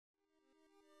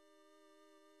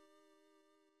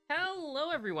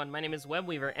Hello everyone, my name is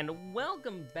Webweaver, and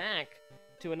welcome back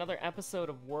to another episode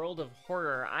of World of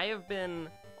Horror. I have been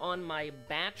on my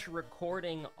batch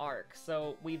recording arc,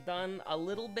 so we've done a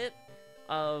little bit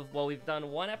of, well, we've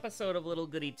done one episode of Little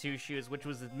Goody Two Shoes, which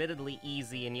was admittedly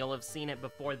easy, and you'll have seen it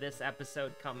before this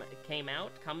episode comes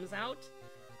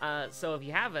out. So if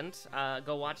you haven't,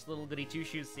 go watch the Little Goody Two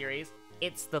Shoes series.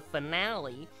 It's the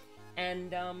finale,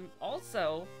 and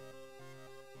also,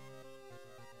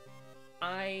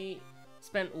 I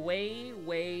spent way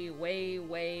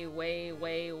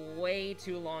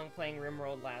too long playing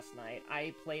RimWorld last night.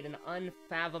 I played an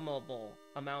unfathomable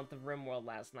amount of RimWorld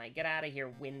last night. Get out of here,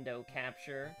 window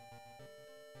capture.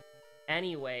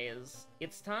 Anyways,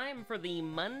 it's time for the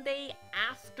Monday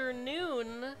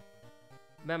afternoon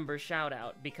member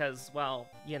shoutout, because, well,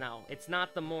 you know, it's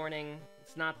not the morning,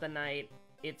 it's not the night,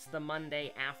 it's the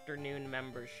Monday afternoon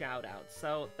member shoutout.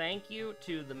 So thank you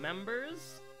to the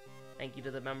members. Thank you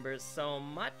to the members so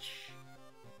much.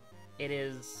 It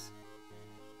is...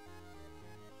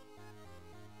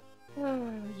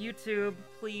 YouTube,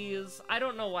 please. I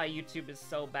don't know why YouTube is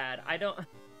so bad. I do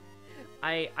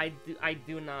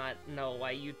not know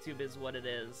why YouTube is what it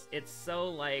is. It's so,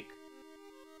 like...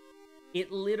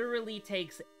 It literally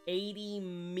takes 80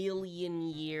 million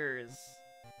years.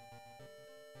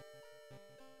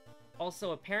 Also,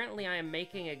 apparently I am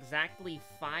making exactly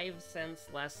 5 cents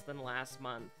less than last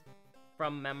month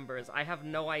from members. I have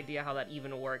no idea how that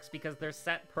even works, because they're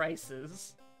set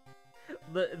prices.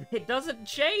 It doesn't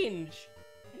change!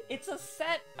 It's a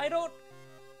set, I don't...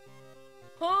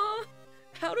 Huh?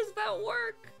 How does that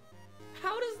work?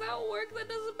 How does that work? That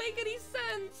doesn't make any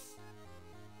sense!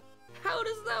 How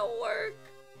does that work?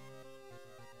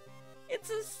 It's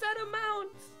a set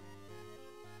amount!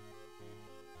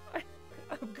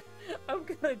 I'm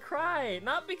gonna cry.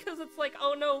 Not because it's like,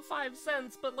 oh no, 5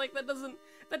 cents, but like that doesn't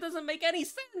make any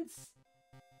sense.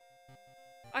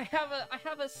 I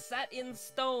have a set in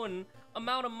stone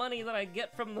amount of money that I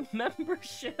get from the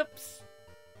memberships.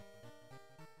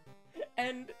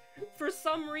 And for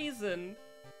some reason,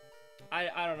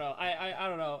 I don't know. I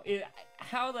don't know.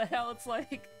 How the hell it's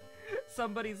like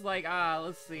somebody's like,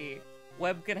 let's see.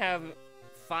 Web could have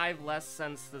 5 less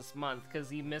cents this month because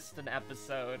he missed an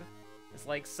episode. It's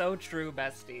like, so true,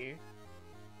 bestie.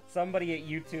 Somebody at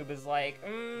YouTube is like,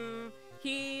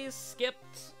 he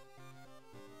skipped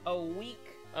a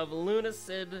week of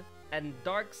Lunacid and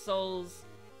Dark Souls.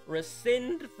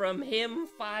 Rescind from him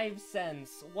 5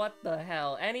 cents. What the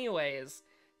hell? Anyways,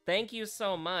 thank you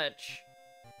so much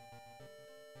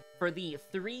for the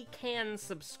 3-can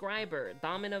subscriber.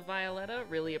 Domina Violetta,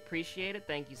 really appreciate it.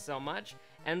 Thank you so much.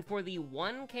 And for the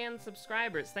 1-can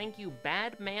subscribers, thank you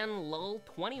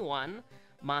BadmanLol21,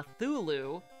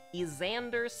 Mathulu,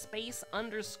 Izander Space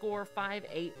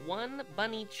 _581,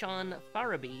 Bunny-chan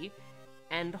Farabi,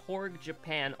 and Horg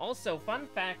Japan. Also, fun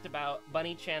fact about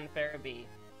Bunny-chan Farabi.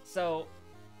 So,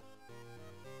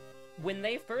 when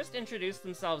they first introduced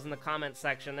themselves in the comment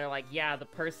section, they're like, yeah, the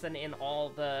person in all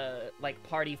the, like,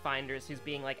 party finders who's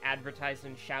being, like, advertised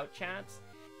in shout chats.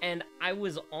 And I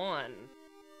was on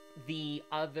the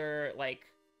other, like,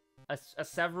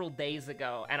 several days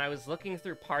ago, and I was looking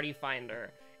through Party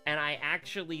Finder, and I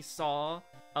actually saw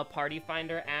a Party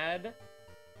Finder ad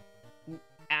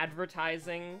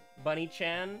advertising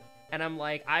Bunny-chan, and I'm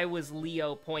like, I was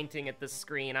Leo pointing at the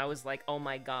screen. I was like, oh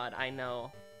my god, I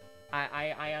know.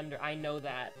 I know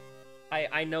that.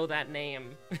 I know that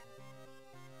name.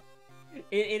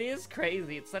 It is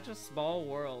crazy. It's such a small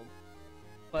world.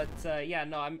 But, yeah,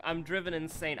 no, I'm driven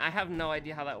insane. I have no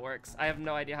idea how that works. I have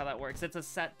no idea how that works. It's a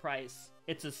set price.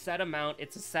 It's a set amount.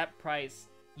 It's a set price.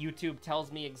 YouTube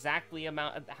tells me exactly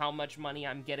how much money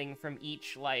I'm getting from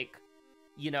each, like,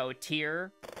 you know,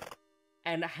 tier.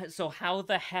 And so how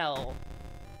the hell...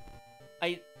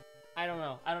 I don't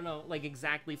know. I don't know, like,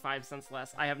 exactly 5 cents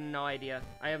less. I have no idea.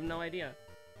 I have no idea.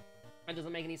 It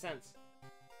doesn't make any sense.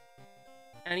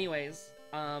 Anyways,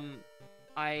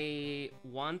 I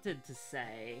wanted to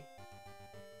say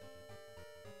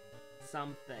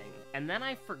something, and then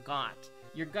I forgot.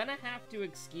 You're gonna have to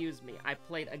excuse me. I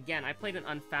played an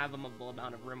unfathomable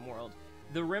amount of RimWorld.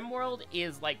 The RimWorld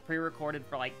is, like, pre-recorded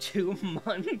for, like, 2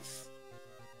 months.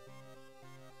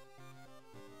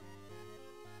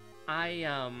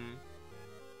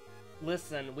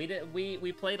 Listen,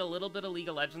 we played a little bit of League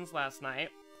of Legends last night,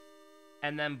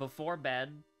 and then before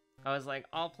bed, I was like,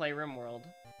 I'll play RimWorld.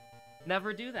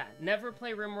 Never do that. Never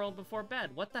play RimWorld before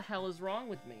bed. What the hell is wrong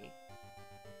with me?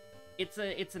 It's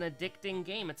an addicting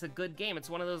game. It's a good game. It's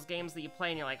one of those games that you play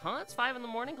and you're like, huh, it's 5 in the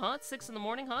morning? Huh, it's 6 in the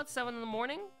morning? Huh, it's 7 in the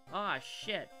morning? Ah,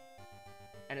 shit.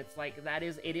 And it's like,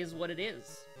 it is what it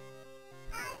is.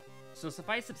 So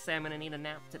suffice it to say, I'm gonna need a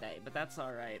nap today, but that's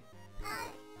alright.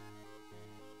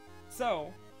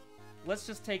 So, let's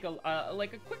just take a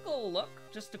quick little look,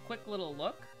 just a quick little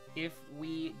look. If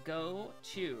we go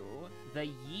to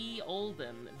the Ye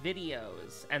Olden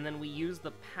videos, and then we use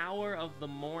the power of the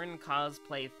Morn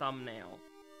cosplay thumbnail.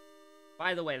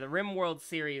 By the way, the RimWorld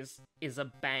series is a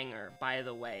banger, by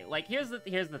the way. Like, here's the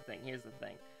thing.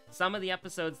 Some of the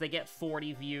episodes, they get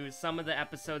 40 views, some of the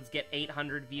episodes get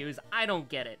 800 views. I don't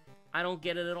get it. I don't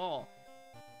get it at all.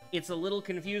 It's a little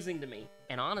confusing to me,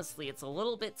 and honestly, it's a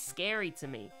little bit scary to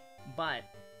me, but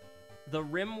the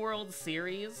RimWorld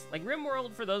series, like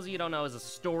RimWorld, for those of you who don't know, is a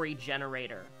story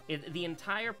generator. The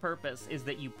entire purpose is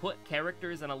that you put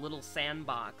characters in a little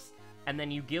sandbox, and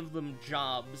then you give them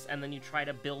jobs, and then you try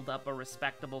to build up a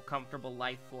respectable, comfortable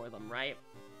life for them, right?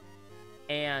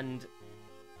 And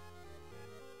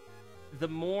the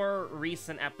more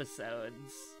recent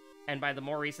episodes, and by the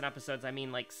more recent episodes, I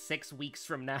mean like 6 weeks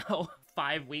from now,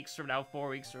 5 weeks from now, 4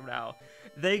 weeks from now,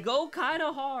 they go kind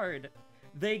of hard.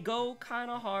 They go kind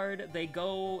of hard, they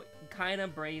go kind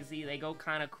of brazy, they go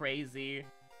kind of crazy.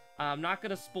 I'm not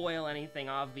gonna spoil anything,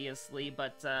 obviously,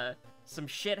 but some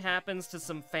shit happens to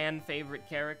some fan-favorite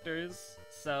characters,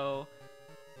 so,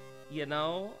 you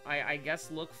know, I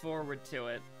guess look forward to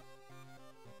it.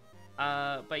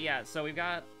 But yeah, so we've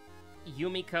got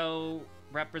Yumiko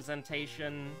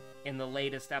representation in the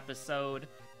latest episode.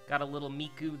 Got a little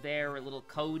Miku there, a little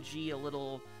Koji, a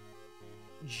little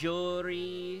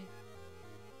Juri,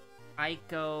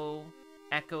 Aiko,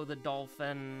 Echo the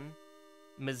Dolphin,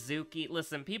 Mizuki.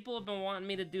 Listen, people have been wanting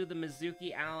me to do the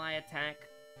Mizuki ally attack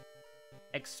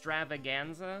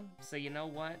extravaganza, so you know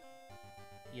what?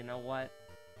 You know what?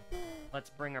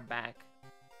 Let's bring her back.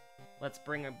 Let's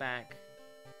bring her back.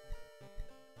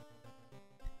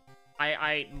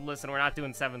 Listen, we're not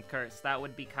doing 7th Curse. That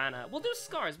would be kinda... We'll do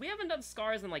Scars. We haven't done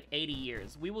Scars in like 80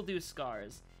 years. We will do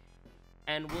Scars.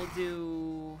 And we'll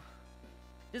do...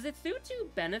 Does it do to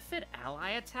benefit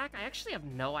ally attack? I actually have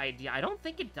no idea. I don't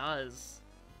think it does.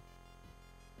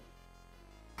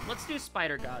 Let's do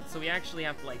Spider God, so we actually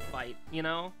have to, like, fight, you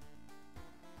know?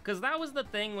 Because that was the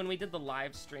thing when we did the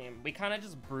live stream. We kind of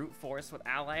just brute force with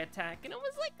ally attack, and it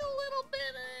was, like, a little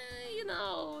bit, you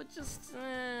know, just,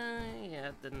 yeah,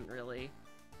 it didn't really.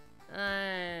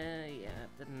 Yeah,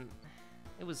 it didn't.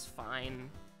 It was fine.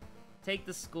 Take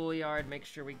the schoolyard, make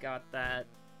sure we got that.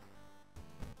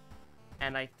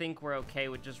 And I think we're okay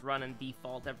with just running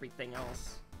default everything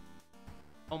else.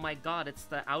 Oh my god, it's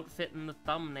the outfit in the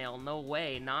thumbnail. No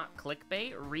way. Not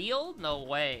clickbait? Real? No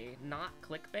way. Not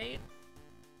clickbait?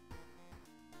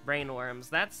 Brainworms.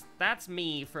 That's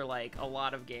me for, like, a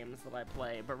lot of games that I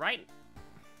play. But right...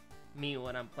 Me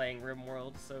when I'm playing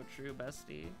RimWorld. So true,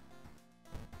 bestie.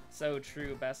 So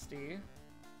true, bestie.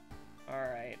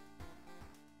 Alright.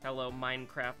 Hello,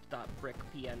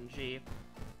 Minecraft.brickpng.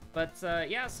 But,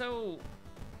 yeah, so...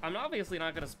 I'm obviously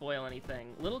not gonna spoil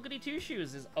anything. Little Goody Two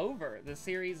Shoes is over. The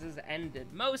series is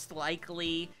ended. Most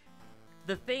likely.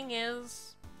 The thing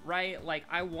is, right, like,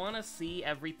 I want to see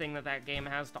everything that game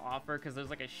has to offer, because there's,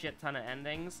 like, a shit ton of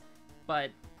endings. But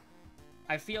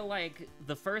I feel like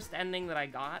the first ending that I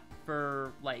got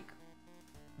for, like,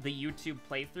 the YouTube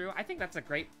playthrough, I think that's a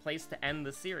great place to end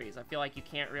the series. I feel like you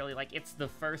can't really, like, it's the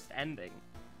first ending.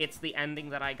 It's the ending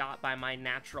that I got by my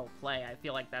natural play. I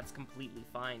feel like that's completely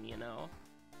fine, you know?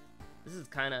 This is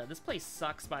kind of... This place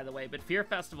sucks, by the way, but Fear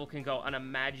Festival can go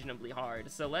unimaginably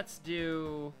hard. So let's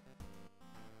do...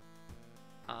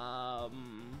 Alright,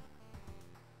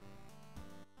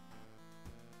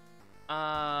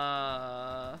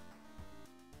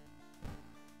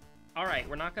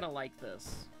 we're not gonna like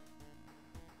this.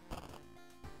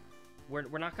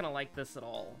 We're not gonna like this at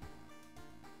all.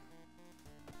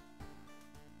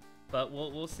 But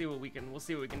we'll see what we can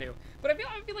do. But I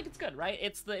feel like it's good, right?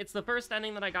 It's the first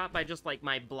ending that I got by just like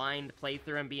my blind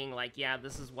playthrough and being like, yeah,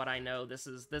 this is what I know. This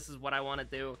is what I want to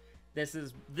do.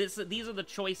 These are the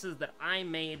choices that I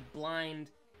made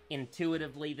blind,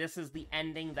 intuitively. This is the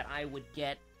ending that I would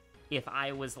get if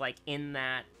I was like in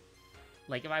that,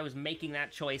 like if I was making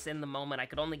that choice in the moment. I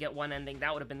could only get one ending.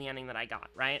 That would have been the ending that I got,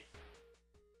 right?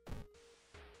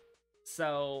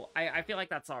 So I feel like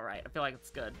that's all right. I feel like it's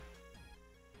good.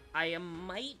 I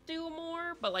might do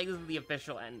more, but, like, this is the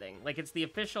official ending. Like, it's the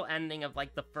official ending of,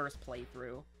 like, the first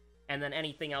playthrough. And then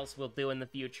anything else we'll do in the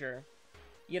future.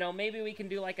 You know, maybe we can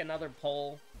do, like, another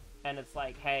poll. And it's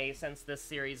like, hey, since this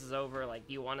series is over, like,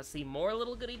 do you want to see more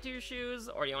Little Goody Two Shoes?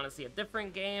 Or do you want to see a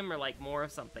different game? Or, like, more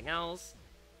of something else?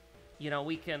 You know,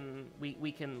 we can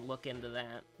look into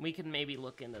that. We can maybe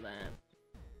look into that.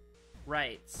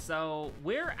 Right, so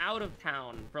we're out of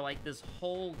town for, like, this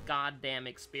whole goddamn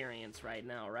experience right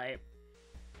now, right?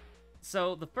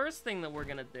 So the first thing that we're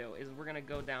gonna do is we're gonna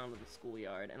go down to the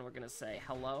schoolyard and we're gonna say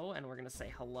hello, and we're gonna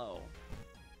say hello.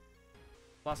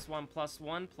 +1,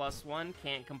 +1, +1.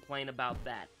 Can't complain about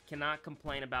that. Cannot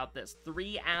complain about this.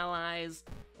 3 allies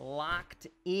locked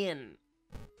in.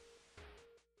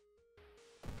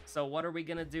 So what are we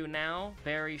gonna do now?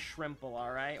 Very shrimple,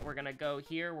 alright? We're gonna go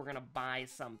here, we're gonna buy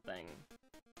something.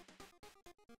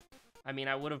 I mean,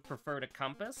 I would have preferred a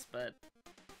compass, but...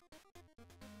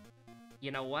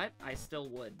 you know what? I still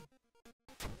would.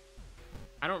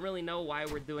 I don't really know why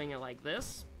we're doing it like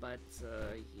this, but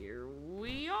here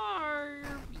we are.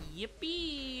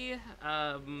 Yippee!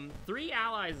 3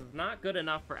 allies is not good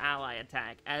enough for ally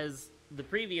attack, as the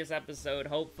previous episode,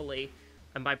 hopefully,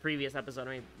 and by previous episode,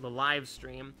 I mean the live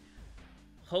stream,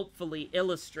 hopefully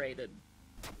illustrated.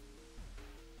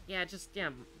 Yeah, just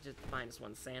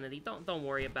 -1 sanity. Don't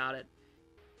worry about it.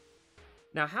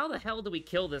 Now, how the hell do we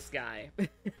kill this guy?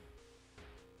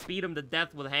 Beat him to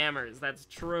death with hammers. That's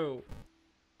true.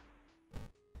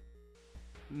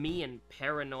 Me and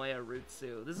Paranoia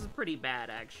Rutsu. This is pretty bad,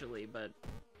 actually, but,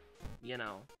 you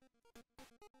know.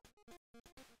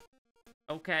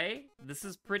 Okay, this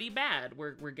is pretty bad.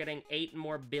 We're getting 8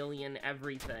 more billion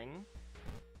everything.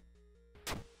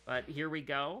 But here we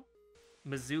go.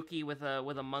 Mizuki with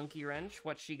a monkey wrench.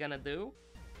 What's she gonna do?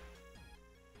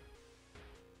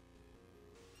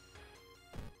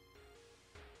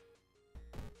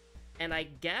 And I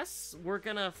guess we're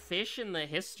gonna fish in the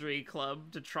history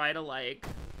club to try to, like...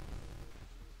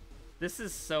 This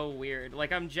is so weird.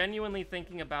 Like, I'm genuinely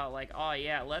thinking about, like, oh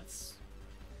yeah, let's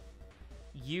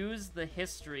use the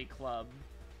history club.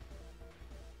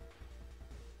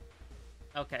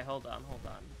 Okay, hold on.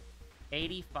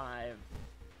 85.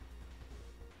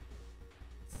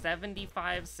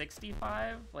 75,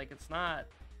 65? Like, it's not...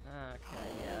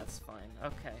 Okay, yeah, that's fine.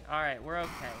 Okay, alright, we're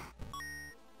okay.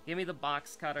 Give me the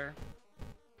box cutter.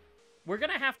 We're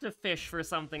gonna have to fish for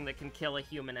something that can kill a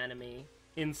human enemy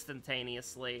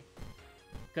instantaneously.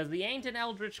 Because the ain't an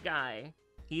eldritch guy.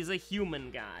 He's a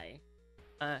human guy.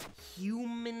 A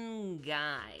human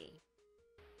guy.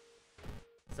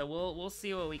 So we'll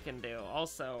see what we can do.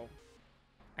 Also,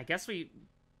 I guess we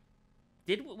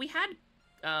had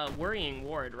Worrying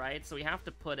Ward, right? So we have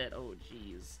to put it, oh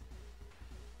geez.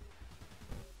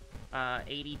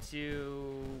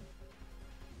 82.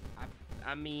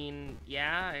 I mean,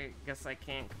 yeah, I guess I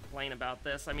can't complain about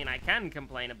this. I mean, I can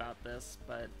complain about this,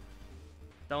 but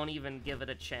don't even give it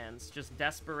a chance. Just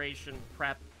desperation,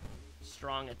 prep,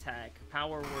 strong attack,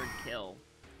 power word kill.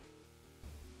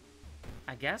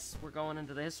 I guess we're going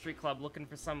into the history club looking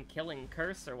for some killing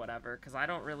curse or whatever, because I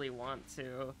don't really want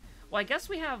to... Well, I guess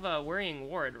we have a Worrying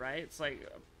Ward, right? It's like,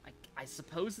 I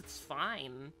suppose it's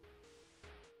fine.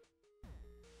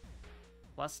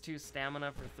 +2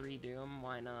 stamina for 3 doom,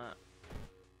 why not?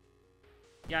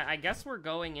 Yeah, I guess we're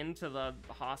going into the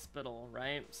hospital,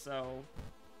 right? So...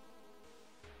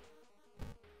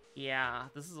 yeah,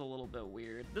 this is a little bit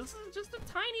weird. This is just a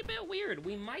tiny bit weird.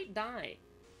 We might die.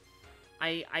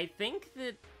 I think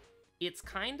that it's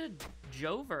kind of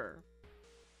Jover,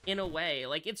 in a way.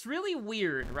 Like, it's really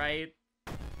weird, right?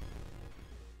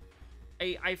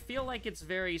 I feel like it's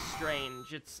very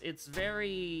strange. It's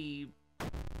very...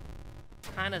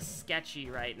 kind of sketchy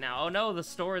right now. Oh no, the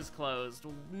store is closed.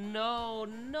 No,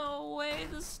 no way,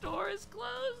 the store is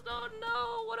closed. Oh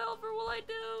no, whatever will I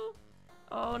do?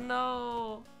 Oh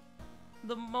no.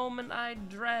 The moment I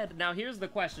dread. Now here's the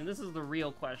question. This is the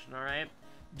real question, alright?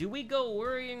 Do we go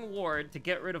Worrying Ward to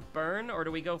get rid of Burn, or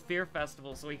do we go Fear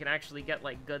Festival so we can actually get,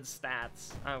 like, good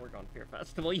stats? Oh, we're going Fear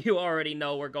Festival. You already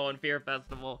know we're going Fear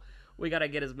Festival. We gotta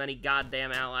get as many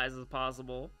goddamn allies as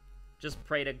possible. Just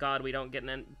pray to God we don't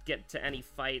get to any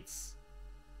fights.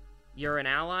 You're an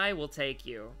ally? We'll take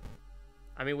you.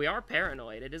 I mean, we are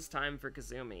paranoid. It is time for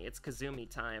Kazumi. It's Kazumi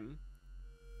time.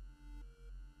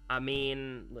 I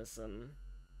mean, listen.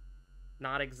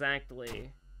 Not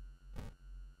exactly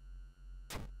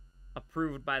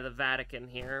approved by the Vatican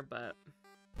here, but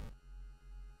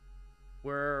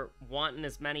we're wanting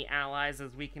as many allies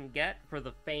as we can get for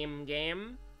the fame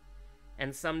game.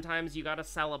 And sometimes you gotta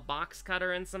sell a box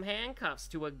cutter and some handcuffs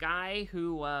to a guy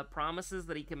who promises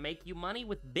that he can make you money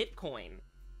with Bitcoin.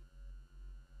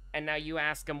 And now you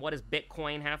ask him, what does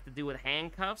Bitcoin have to do with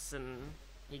handcuffs? And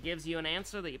he gives you an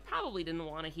answer that you probably didn't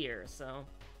want to hear, so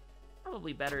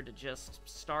probably better to just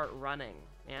start running.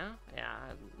 Yeah? Yeah,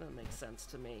 that makes sense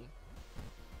to me.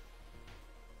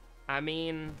 I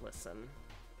mean, listen.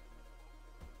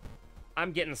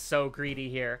 I'm getting so greedy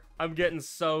here. I'm getting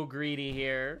so greedy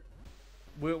here.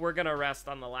 We're gonna rest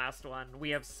on the last one.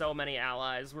 We have so many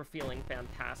allies. We're feeling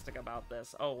fantastic about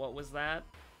this. Oh, what was that?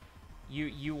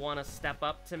 You want to step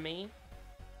up to me?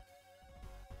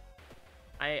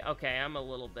 Okay, I'm a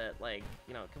little bit, like,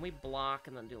 you know, can we block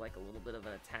and then do, like, a little bit of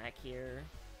an attack here?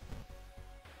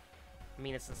 I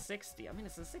mean, it's a 60%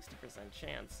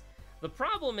 chance. The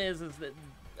problem is that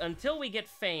until we get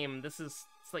fame, it's,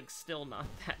 like, still not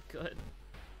that good.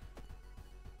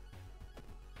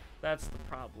 That's the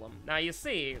problem. Now, you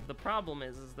see, the problem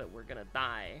is that we're gonna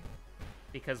die.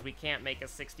 Because we can't make a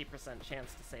 60%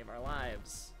 chance to save our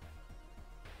lives.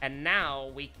 And now,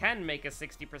 we can make a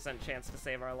 60% chance to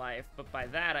save our life, but by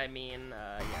that I mean,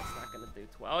 yeah, it's not gonna do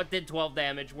 12. Oh, it did 12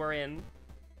 damage, we're in.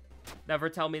 Never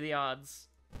tell me the odds.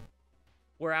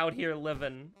 We're out here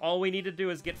living. All we need to do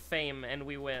is get fame, and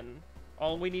we win.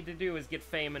 All we need to do is get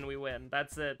fame, and we win.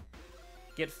 That's it.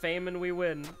 Get fame, and we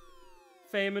win.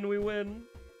 Fame, and we win.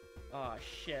 Aw,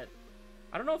 shit.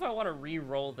 I don't know if I want to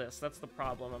re-roll this. That's the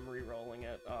problem. I'm re-rolling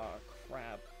it. Oh,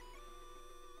 crap.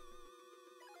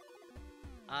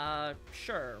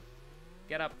 Sure.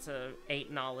 Get up to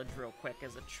 8 knowledge real quick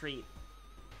as a treat.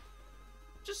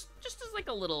 Just as like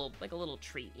a little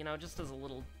treat, you know, just as a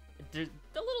little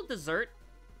dessert.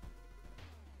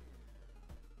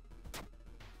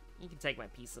 You can take my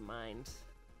peace of mind.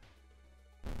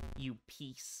 You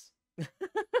piece.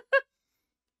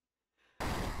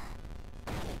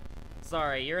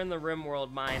 Sorry, you're in the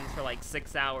RimWorld mine for like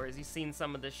 6 hours. You've seen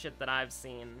some of the shit that I've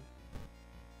seen.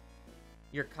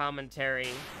 Your commentary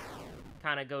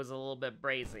kind of goes a little bit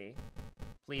brazy.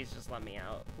 Please just let me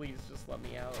out. Please just let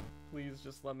me out. Please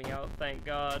just let me out. Thank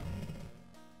God.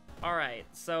 Alright,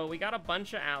 so we got a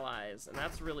bunch of allies, and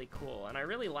that's really cool, and I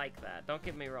really like that. Don't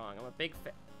get me wrong. I'm a big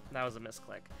fan. That was a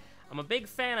misclick. I'm a big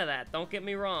fan of that. Don't get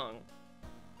me wrong.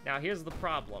 Now, here's the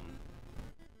problem.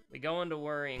 We go into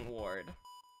Worrying Ward.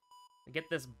 We get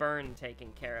this burn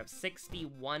taken care of.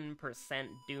 61%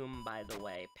 Doom, by the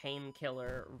way.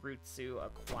 Painkiller, Rutsu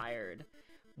acquired.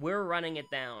 We're running it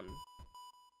down.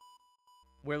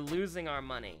 We're losing our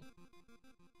money.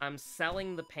 I'm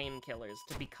selling the painkillers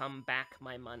to become back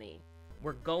my money.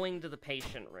 We're going to the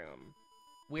patient room.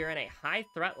 We're in a high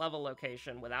threat level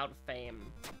location without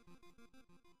fame.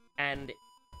 And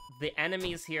the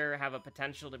enemies here have a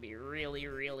potential to be really,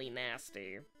 really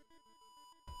nasty.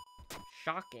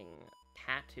 Shocking.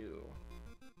 Tattoo.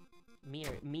 Me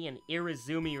and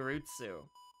Irizumi Rutsu.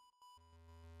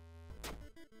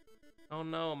 Oh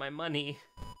no, my money.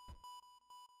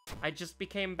 I just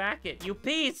became back it. You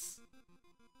piece!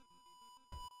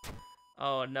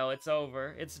 Oh no, it's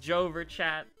over. It's Jover,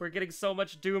 chat. We're getting so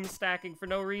much doom stacking for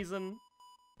no reason.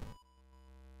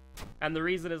 And the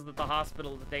reason is that the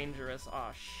hospital is dangerous.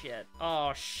 Oh shit.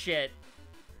 Oh shit.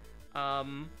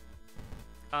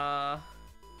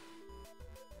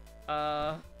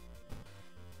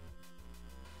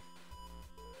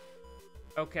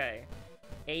 Okay.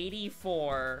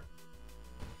 84.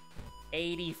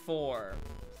 84.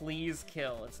 Please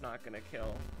kill. It's not gonna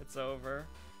kill. It's over.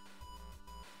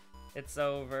 It's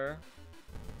over.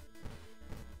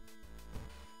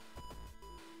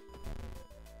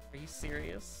 Are you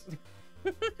serious?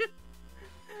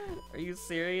 Are you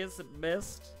serious? It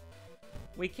missed?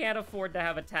 We can't afford to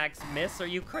have attacks miss. Are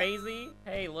you crazy?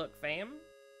 Hey, look, fam.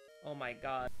 Oh my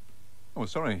god. Oh,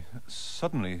 sorry.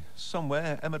 Suddenly,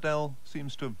 somewhere, Emmerdale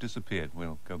seems to have disappeared.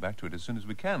 We'll go back to it as soon as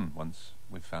we can, once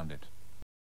we've found it.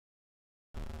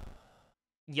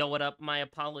 Yo, what up? My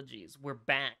apologies. We're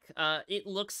back. It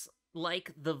looks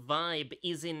like the vibe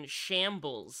is in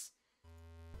shambles.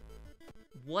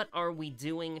 What are we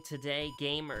doing today,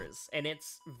 gamers? And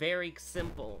it's very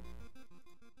simple.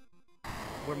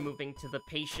 We're moving to the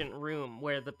patient room,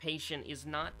 where the patient is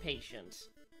not patient.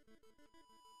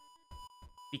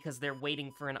 Because they're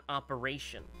waiting for an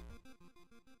operation.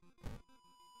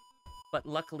 But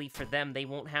luckily for them, they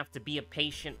won't have to be a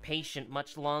patient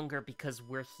much longer because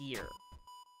we're here.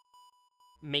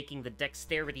 Making the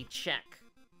dexterity check.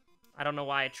 I don't know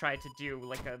why I tried to do,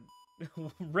 like, a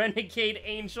renegade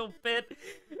angel bit,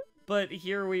 but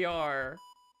here we are.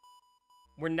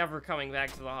 We're never coming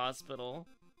back to the hospital.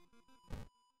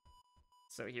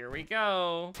 So here we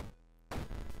go.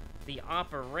 The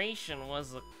operation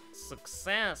was a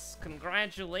success.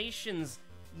 Congratulations.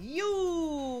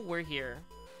 We're here.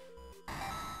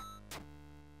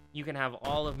 You can have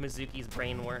all of Mizuki's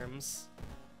brainworms.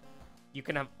 You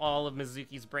can have all of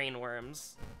Mizuki's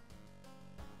brainworms.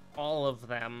 All of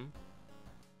them.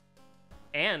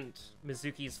 And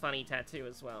Mizuki's funny tattoo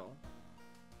as well.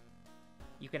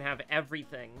 You can have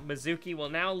everything. Mizuki will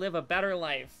now live a better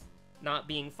life, not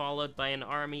being followed by an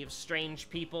army of strange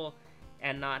people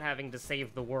and not having to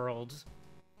save the world.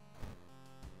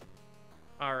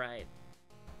 Alright.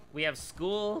 We have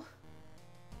school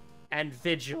and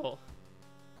vigil.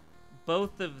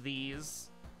 both of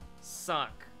these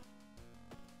suck.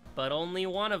 But only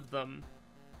one of them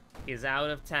is out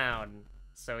of town.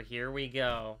 So here we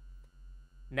go.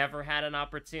 Never had an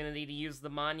opportunity to use the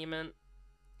monument.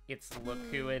 It's look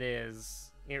who it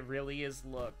is. It really is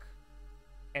look.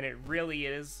 And it really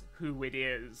is who it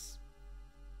is.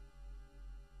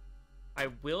 I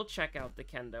will check out the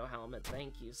kendo helmet.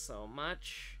 Thank you so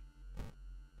much.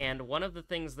 And one of the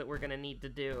things that we're going to need to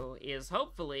do is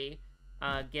hopefully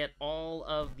get all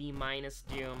of the minus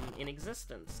doom in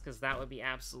existence, because that would be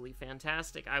absolutely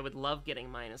fantastic. I would love getting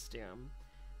minus doom.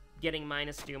 Getting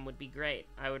minus doom would be great.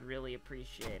 I would really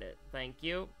appreciate it. Thank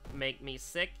you. Make me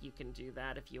sick. You can do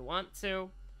that if you want to.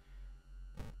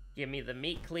 Give me the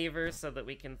meat cleaver so that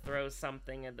we can throw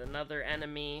something at another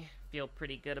enemy. Feel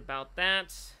pretty good about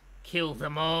that. Kill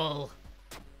them all.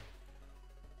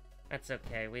 That's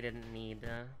okay. We didn't need...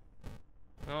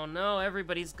 Oh no,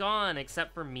 everybody's gone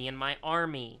except for me and my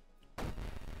army.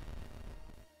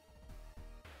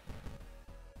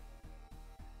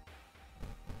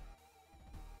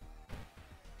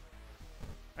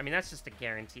 I mean, that's just a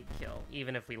guaranteed kill,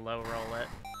 even if we low roll it.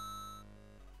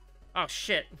 Oh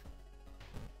shit.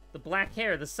 The black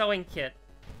hair, the sewing kit.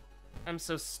 I'm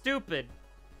so stupid.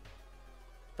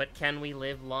 But can we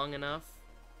live long enough?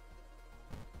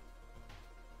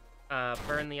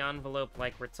 Burn the envelope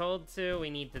like we're told to. We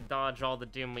need to dodge all the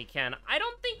doom we can. I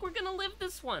don't think we're gonna live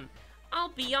this one. I'll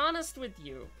be honest with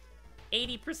you.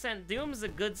 80% doom's a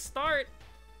good start.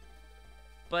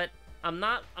 But I'm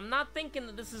not thinking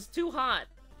that this is too hot.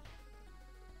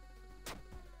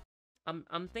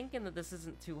 I'm thinking that this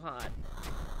isn't too hot.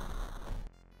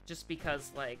 Just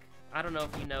because, like, I don't know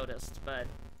if you noticed, but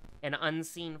an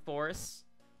unseen force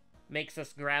makes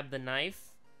us grab the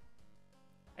knife.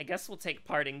 I guess we'll take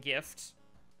parting gift.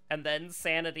 And then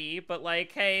sanity, but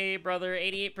like, hey, brother,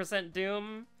 88%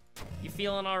 doom? You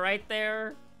feeling alright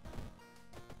there?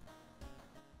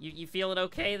 You feeling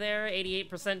okay there?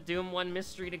 88% doom, one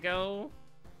mystery to go?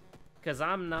 Cause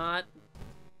I'm not.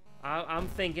 I'm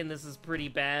thinking this is pretty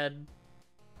bad.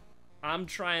 I'm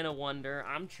trying to wonder,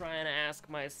 I'm trying to ask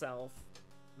myself,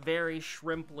 very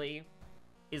shrimply,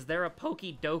 is there a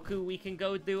Pokedoku we can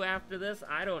go do after this?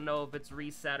 I don't know if it's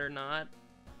reset or not.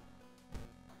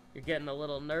 You're getting a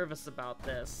little nervous about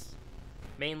this.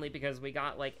 Mainly because we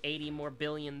got like 80 more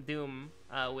billion doom,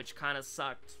 which kind of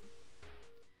sucked.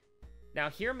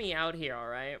 Now hear me out here,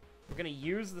 alright? We're gonna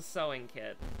use the sewing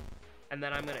kit, and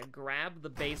then I'm gonna grab the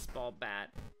baseball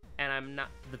bat, and I'm not...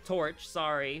 the torch,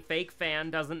 sorry. Fake fan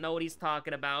doesn't know what he's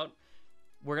talking about.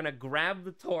 We're gonna grab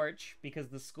the torch, because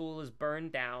the school is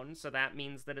burned down, so that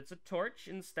means that it's a torch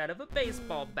instead of a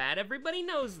baseball bat. Everybody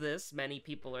knows this. Many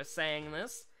people are saying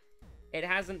this. It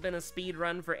hasn't been a speed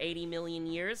run for 80 million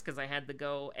years, because I had to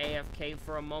go AFK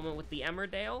for a moment with the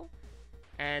Emmerdale.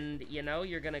 And, you know,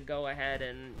 you're gonna go ahead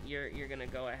and you're gonna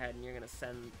go ahead and you're gonna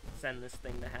send this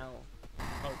thing to hell.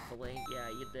 Hopefully. Yeah,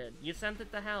 you did. You sent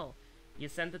it to hell. You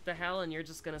sent it to hell, and you're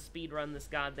just gonna speedrun this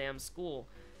goddamn school.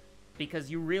 Because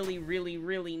you really, really,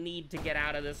 really need to get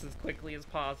out of this as quickly as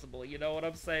possible. You know what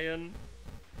I'm saying?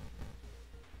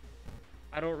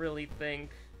 I don't really think...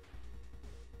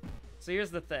 So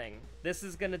here's the thing. This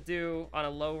is gonna do on a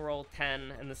low roll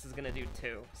 10, and this is gonna do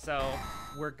 2. So,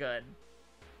 we're good.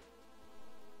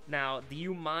 Now, do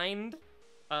you mind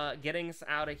getting us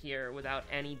out of here without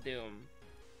any doom?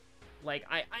 Like,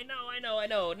 I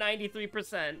know,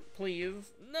 93%,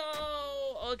 please.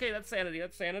 No! Okay, that's sanity,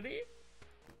 that's sanity.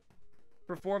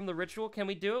 Perform the ritual. Can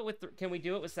we do it with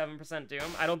 7% doom?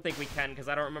 I don't think we can, because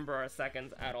I don't remember our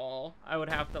seconds at all. I would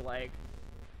have to, like,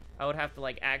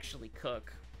 actually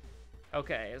cook.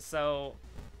 Okay, so,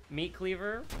 meat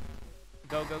cleaver,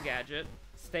 go-go gadget.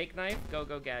 Steak knife,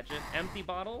 go-go gadget. Empty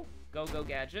bottle, go-go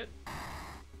gadget.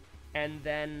 And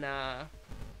then,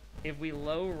 if we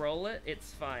low roll it,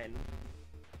 it's fine.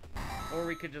 Or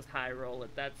we could just high roll it,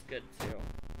 that's good too.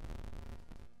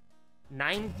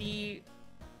 90...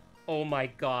 Oh my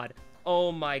god.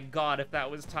 Oh my god, if that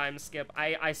was time skip.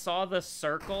 I saw the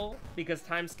circle, because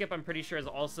time skip I'm pretty sure is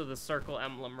also the circle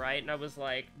emblem, right? And I was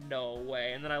like, no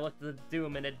way. And then I looked at the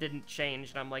doom and it didn't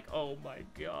change, and I'm like, oh my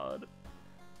god.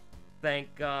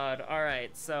 Thank god.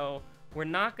 Alright, so we're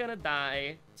not gonna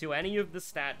die to any of the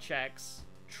stat checks.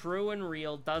 True and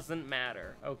real doesn't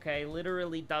matter, okay?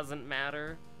 Literally doesn't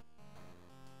matter.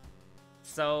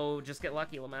 So, just get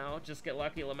lucky, Lamau. Just get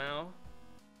lucky, Lamau.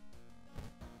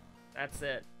 That's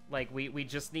it. Like, we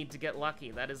just need to get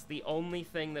lucky. That is the only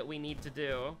thing that we need to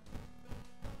do.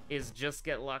 Is just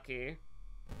get lucky.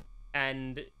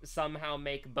 And somehow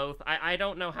make both... I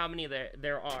don't know how many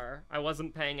there are. I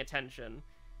wasn't paying attention.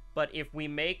 But if we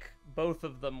make both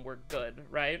of them, we're good,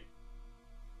 right?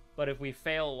 but if we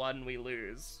fail one, we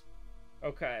lose.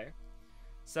 Okay.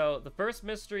 So, the first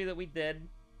mystery that we did...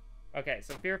 Okay,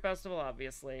 so Fear Festival,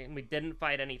 obviously, and we didn't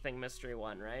fight anything mystery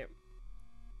 1, right?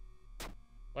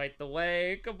 Light the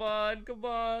way, come on, come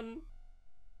on!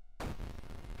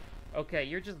 Okay,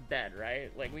 you're just dead,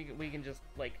 right? Like, we can just,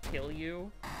 like, kill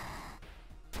you?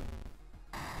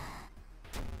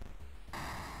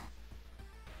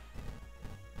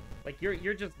 Like,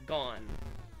 you're just gone.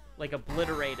 Like,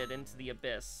 obliterated into the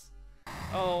abyss.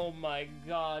 Oh my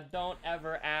god, don't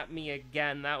ever at me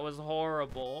again. That was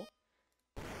horrible.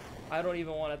 I don't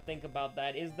even want to think about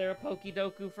that. Is there a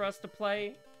Pokédoku for us to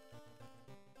play?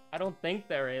 I don't think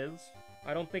there is.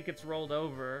 I don't think it's rolled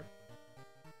over.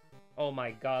 Oh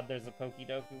my god, there's a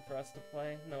Pokédoku for us to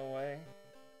play? No way.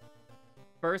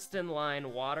 First in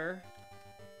line, water.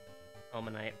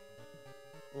 Omanite.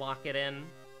 Lock it in.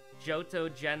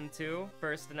 Johto Gen 2,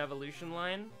 first in evolution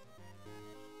line.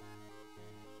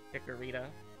 Chikorita.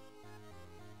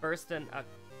 First in a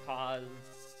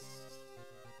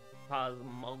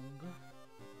Cosmog.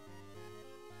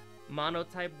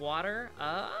 Monotype water?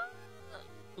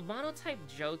 Monotype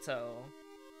Johto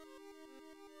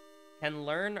can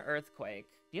learn Earthquake.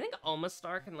 Do you think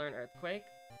Omastar can learn Earthquake?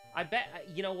 I bet,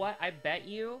 you know what? I bet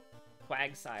you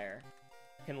Quagsire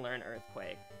can learn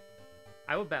Earthquake.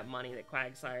 I would bet money that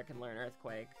Quagsire can learn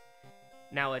Earthquake.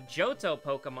 Now, a Johto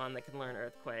Pokemon that can learn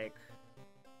Earthquake,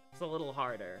 it's a little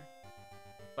harder,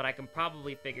 but I can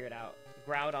probably figure it out.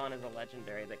 Groudon is a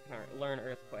legendary that can learn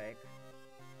Earthquake.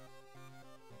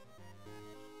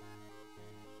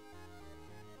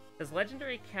 Does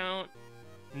legendary count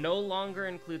no longer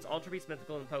includes Ultra Beast,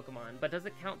 Mythical, and Pokemon, but does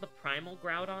it count the Primal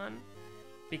Groudon?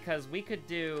 Because we could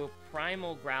do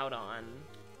Primal Groudon.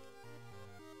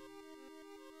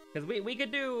 Because we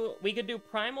could do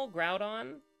Primal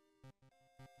Groudon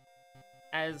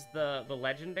as the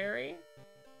legendary.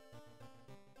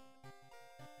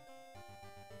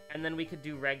 And then we could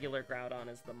do regular Groudon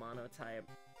as the monotype.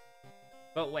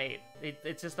 But wait,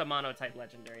 it's just a monotype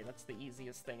legendary. That's the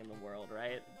easiest thing in the world,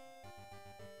 right?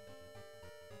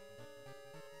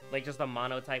 Like, just a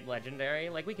monotype legendary?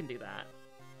 Like, we can do that.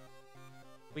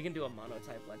 We can do a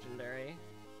monotype legendary.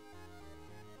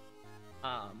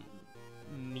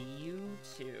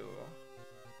 Mewtwo.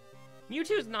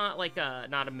 Mewtwo's not, like,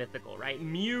 not a mythical, right?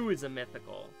 Mew is a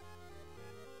mythical.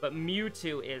 But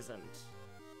Mewtwo isn't.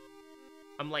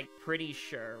 I'm, like, pretty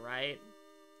sure, right?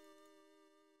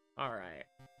 Alright.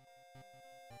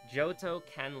 Johto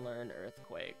can learn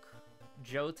Earthquake.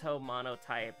 Johto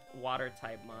monotype, water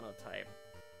type monotype.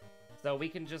 So we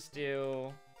can just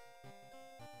do...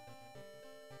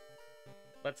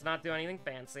 Let's not do anything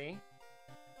fancy.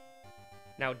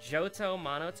 Now, Johto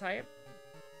monotype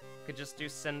could just do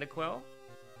Cyndaquil.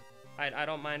 I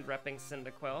don't mind repping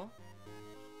Cyndaquil.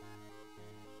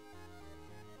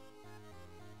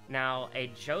 Now, a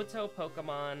Johto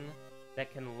Pokemon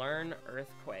that can learn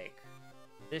Earthquake.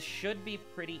 This should be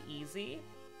pretty easy,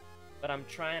 but I'm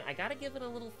trying... I gotta give it a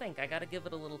little think.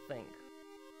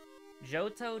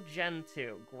 Johto Gen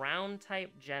 2. Ground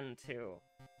type Gen 2.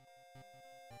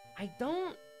 I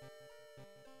don't...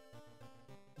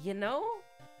 You know?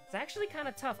 It's actually kind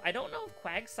of tough. I don't know if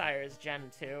Quagsire is Gen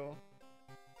 2.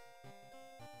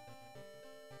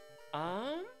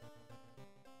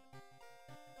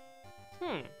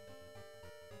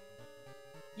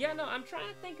 Yeah, no, I'm trying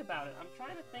to think about it.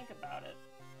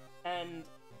 And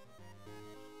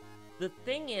the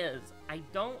thing is, I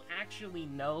don't actually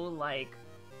know, like,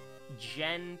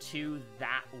 Gen 2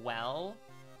 that well,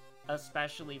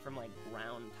 especially from, like,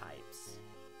 ground types.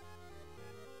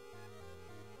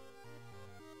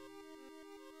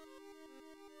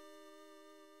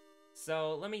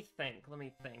 So, let me think.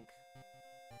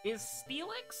 Is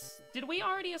Steelix? Did we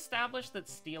already establish that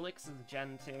Steelix is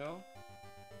Gen 2?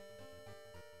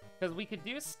 Because we could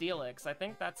do Steelix. I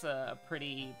think that's a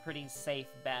pretty safe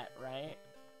bet, right?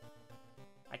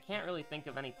 I can't really think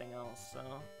of anything else,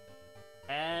 so...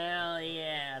 Hell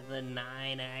yeah, the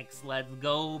 9X, let's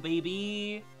go,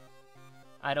 baby!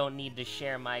 I don't need to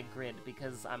share my grid,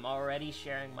 because I'm already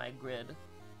sharing my grid.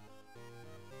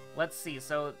 Let's see,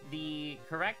 so the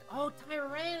correct... Oh,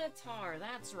 Tyranitar!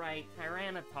 That's right,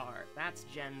 Tyranitar. That's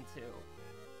Gen 2.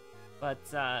 But,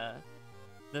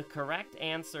 the correct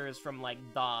answer is from, like,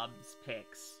 Dobbs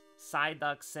picks.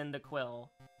 Psyduck, Cyndaquil.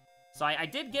 So I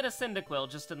did get a Cyndaquil,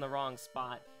 just in the wrong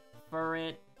spot.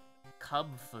 Furret,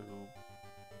 Cubfu.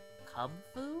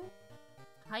 Cubfu?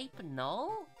 Type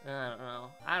null?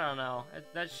 I don't know.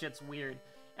 That shit's weird.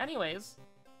 Anyways,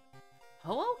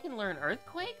 Ho-Oh can learn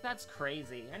Earthquake? That's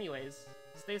crazy. Anyways,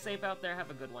 stay safe out there. Have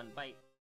a good one. Bye.